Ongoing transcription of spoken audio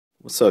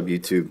What's up,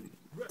 YouTube?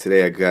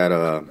 Today I got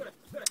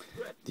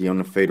the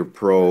Innofader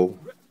Pro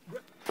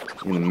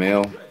in the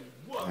mail.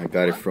 I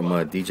got it from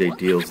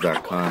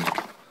djdeals.com.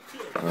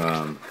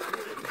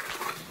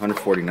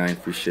 149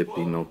 free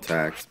shipping, no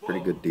tax.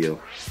 Pretty good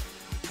deal.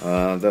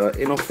 The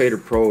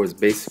Innofader Pro is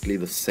basically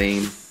the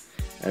same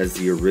as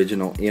the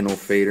original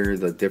Innofader.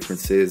 The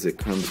difference is it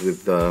comes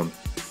with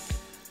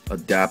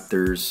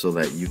adapters so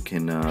that you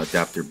can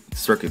adapter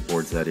circuit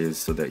boards, that is,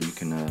 so that you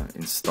can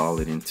install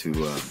it into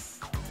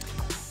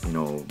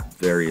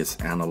various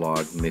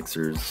analog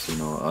mixers,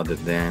 other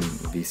than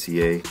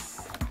VCA.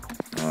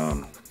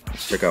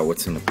 Let's check out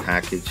what's in the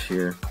package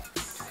here,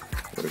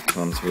 what it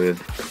comes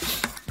with.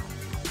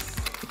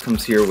 It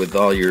comes here with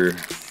all your,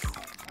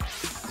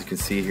 as you can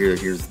see here,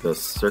 here's the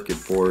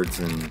circuit boards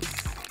and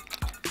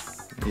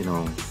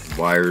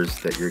wires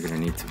that you're gonna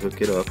need to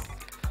hook it up.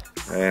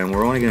 And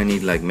we're only gonna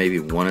need like maybe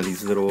one of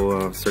these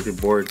little circuit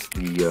boards.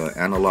 The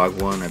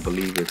analog one, I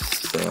believe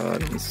it's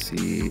let me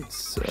see,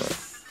 it's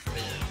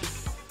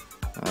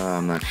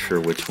I'm not sure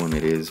which one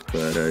it is,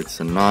 but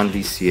it's a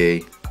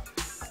non-VCA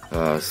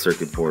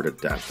circuit board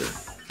adapter.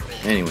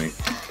 Anyway,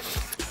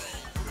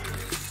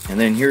 and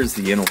then here's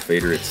the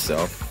Innofader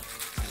itself.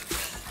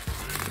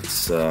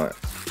 It's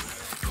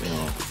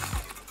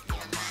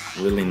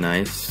really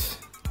nice,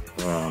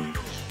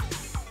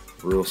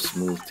 real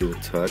smooth to the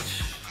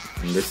touch,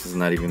 and this has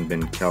not even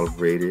been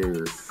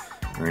calibrated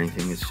or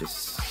anything. It's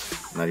just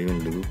not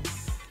even lubed.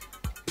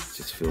 It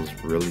just feels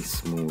really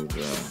smooth.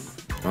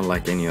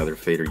 Unlike any other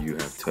fader you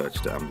have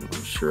touched, I'm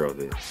sure of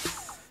it.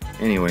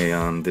 Anyway,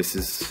 this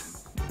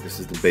is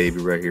the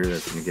baby right here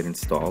that's gonna get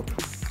installed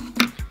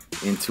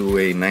into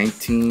a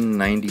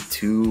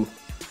 1992,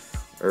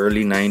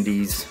 early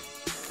 90s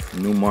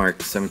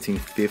Newmark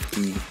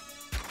 1750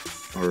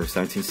 or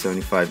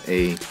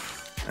 1775A,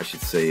 I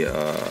should say,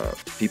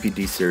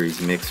 PPD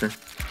series mixer.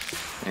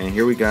 And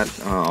here we got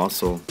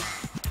also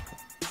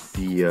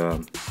the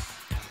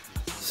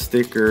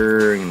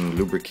sticker and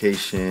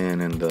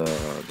lubrication and the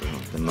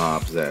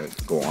knobs that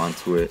go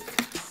onto it.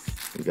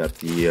 We got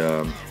the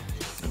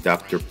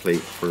adapter plate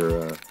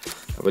for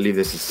I believe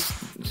this is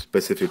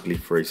specifically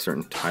for a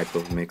certain type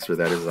of mixer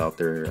that is out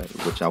there,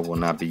 which I will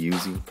not be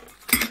using.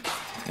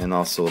 And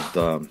also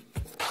the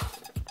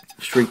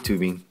straight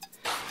tubing,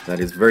 that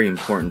is very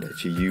important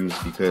that you use,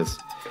 because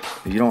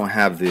if you don't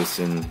have this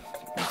and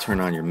you turn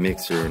on your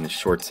mixer and it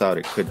shorts out,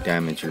 it could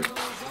damage your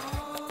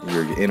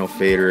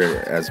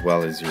Innofader as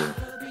well as your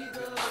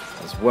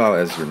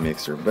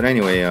mixer. But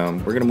anyway,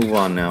 we're gonna move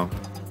on now.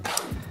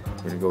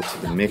 We're gonna go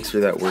to the mixer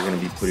that we're gonna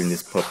be putting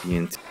this puppy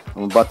into.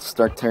 I'm about to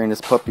start tearing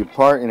this puppy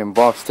apart. It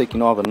involves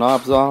taking all the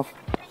knobs off.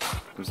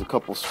 There's a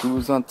couple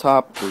screws on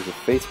top. There's a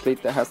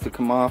faceplate that has to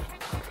come off.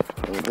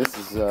 And this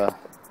is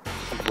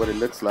what it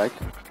looks like.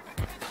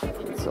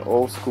 It's an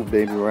old school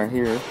baby right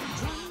here.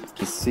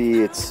 You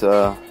see, it's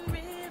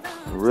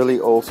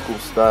really old school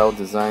style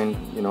design,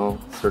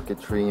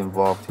 circuitry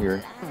involved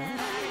here.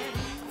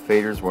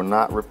 Faders were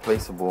not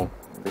replaceable.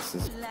 This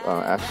is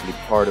actually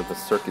part of a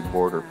circuit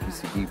board or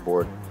PCB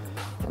board,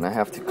 and I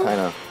have to kind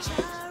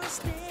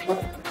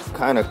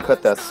of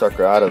cut that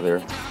sucker out of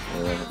there.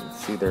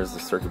 See, there's the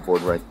circuit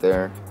board right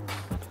there.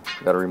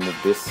 Got to remove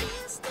this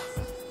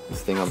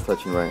thing I'm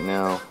touching right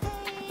now,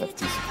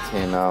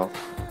 FTC10 out.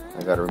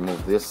 I got to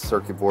remove this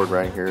circuit board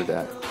right here.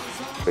 That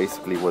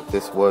basically what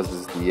this was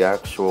is the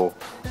actual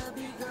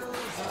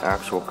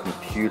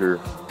computer,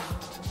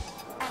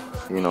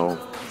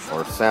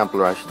 or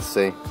sampler, I should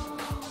say,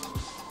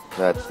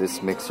 that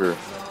this mixer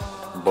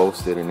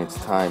boasted in its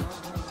time.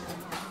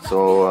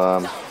 So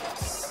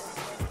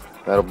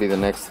that'll be the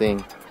next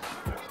thing,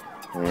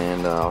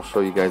 and I'll show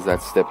you guys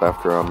that step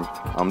after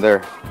I'm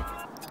there.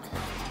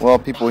 Well,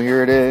 people,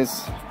 here it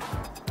is.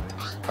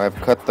 I've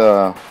cut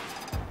the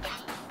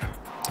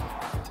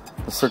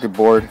circuit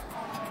board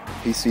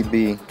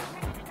PCB,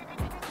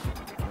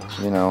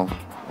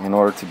 in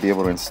order to be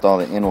able to install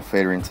the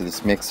Innofader into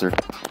this mixer.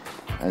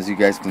 As you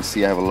guys can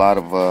see, I have a lot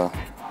of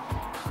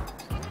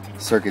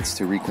circuits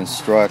to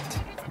reconstruct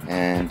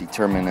and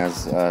determine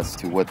as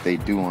to what they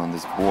do on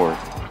this board.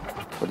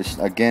 But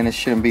again, it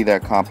shouldn't be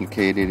that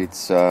complicated.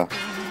 It's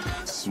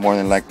more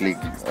than likely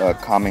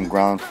common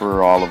ground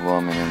for all of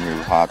them, and then your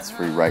hots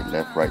for your right,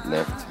 left,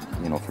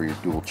 for your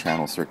dual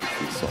channel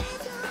circuitry. So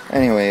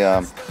anyway,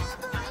 I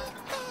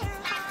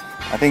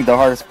think the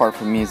hardest part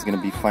for me is going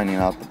to be finding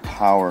out the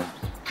power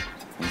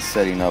and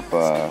setting up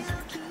the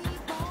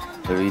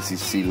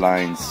VCC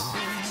lines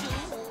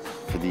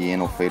for the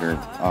Innofader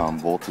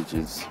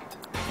voltages.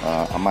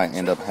 I might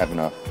end up having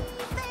to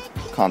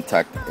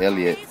contact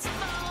Elliott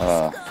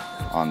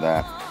on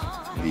that,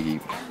 the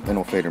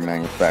Innofader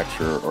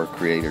manufacturer or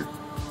creator.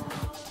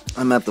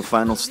 I'm at the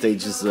final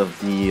stages of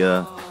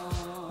the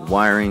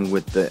wiring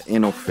with the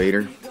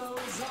Innofader.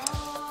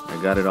 I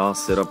got it all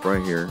set up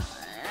right here.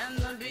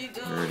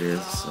 There it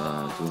is,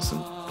 doing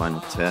some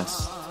final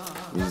tests.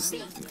 This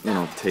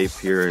tape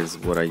here is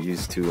what I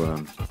used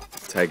to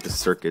tag the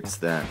circuits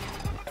that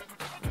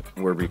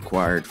were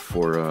required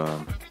for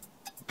the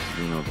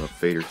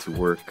fader to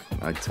work.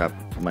 I tap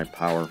my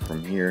power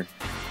from here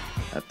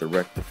at the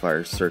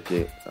rectifier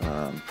circuit.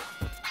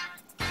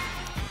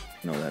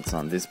 That's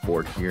on this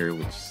board here,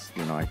 which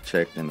I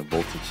checked, and the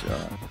voltage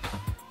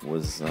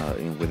was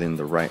within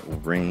the right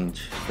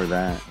range for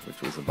that,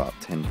 which was about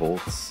 10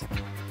 volts.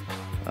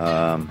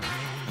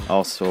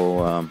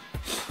 Also,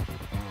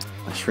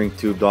 I shrink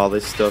tubed all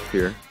this stuff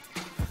here,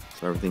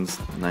 so everything's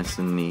nice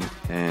and neat.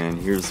 And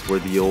here's where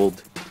the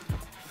old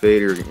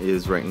fader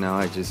is right now.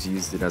 I just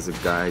used it as a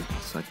guide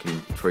so I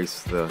can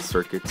trace the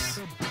circuits.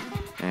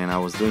 And I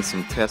was doing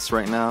some tests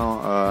right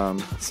now.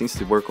 It seems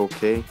to work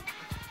okay.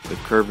 The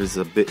curve is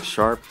a bit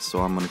sharp, so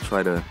I'm going to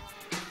try to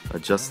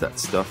adjust that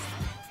stuff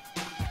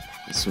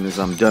as soon as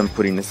I'm done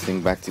putting this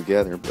thing back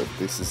together. But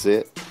this is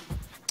it.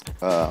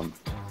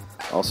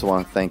 Also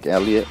want to thank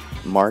Elliot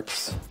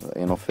Marks, the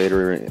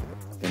Innofader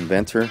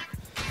inventor.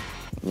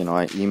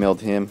 I emailed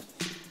him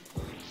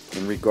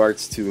in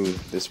regards to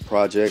this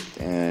project,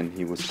 and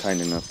he was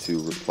kind enough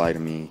to reply to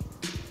me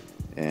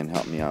and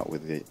help me out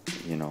with it.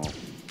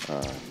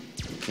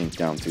 It came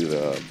down to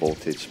the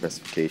voltage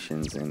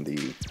specifications and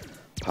the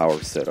power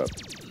setup.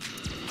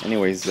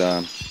 Anyways,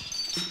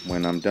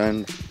 when I'm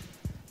done,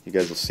 you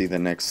guys will see the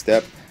next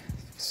step.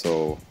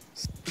 So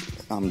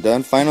I'm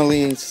done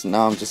finally. So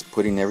now I'm just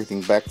putting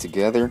everything back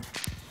together.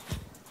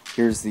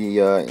 Here's the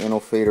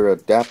Innofader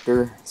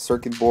adapter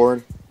circuit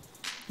board.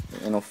 The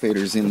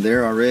Innofader's in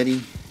there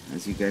already,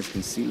 as you guys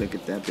can see. Look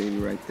at that baby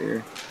right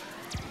there.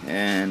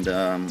 And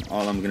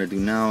all I'm gonna do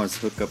now is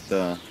hook up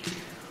my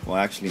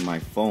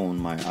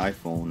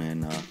iPhone,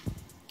 and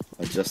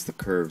adjust the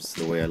curves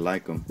the way I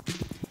like them.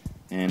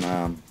 And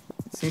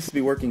it seems to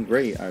be working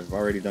great. I've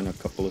already done a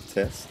couple of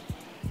tests,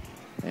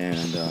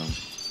 and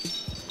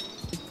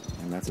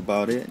that's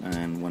about it.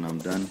 And when I'm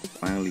done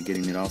finally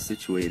getting it all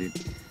situated,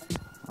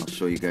 I'll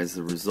show you guys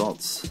the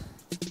results.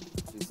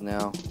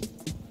 Now,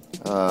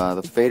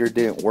 the fader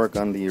didn't work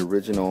on the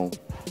original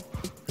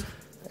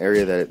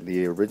area that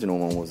the original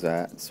one was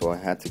at, so I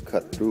had to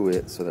cut through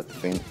it so that the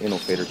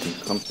Innofader can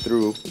come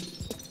through.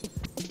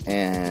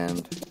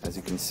 And as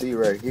you can see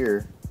right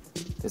here,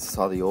 this is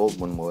how the old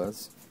one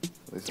was.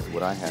 This is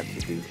what I had to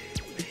do.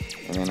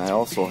 And then I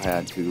also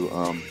had to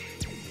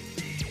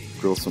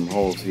drill some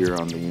holes here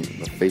on the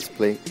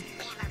faceplate,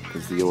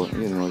 because the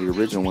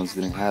original ones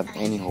didn't have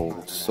any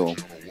holes. So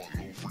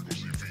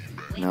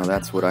now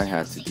that's what I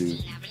had to do,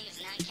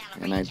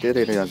 and I did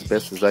it as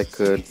best as I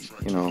could,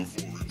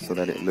 so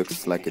that it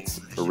looks like it's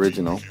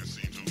original.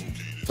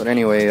 But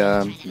anyway,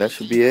 that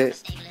should be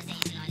it.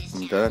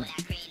 I'm done.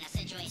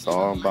 It's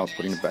all about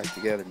putting it back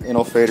together.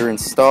 Innofader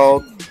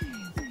installed.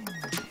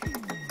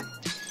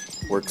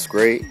 Works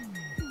great.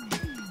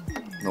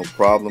 No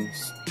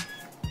problems.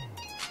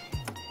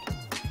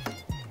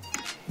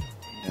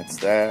 That's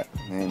that.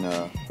 And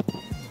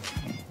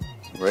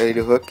ready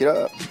to hook it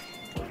up.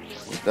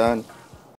 We're done.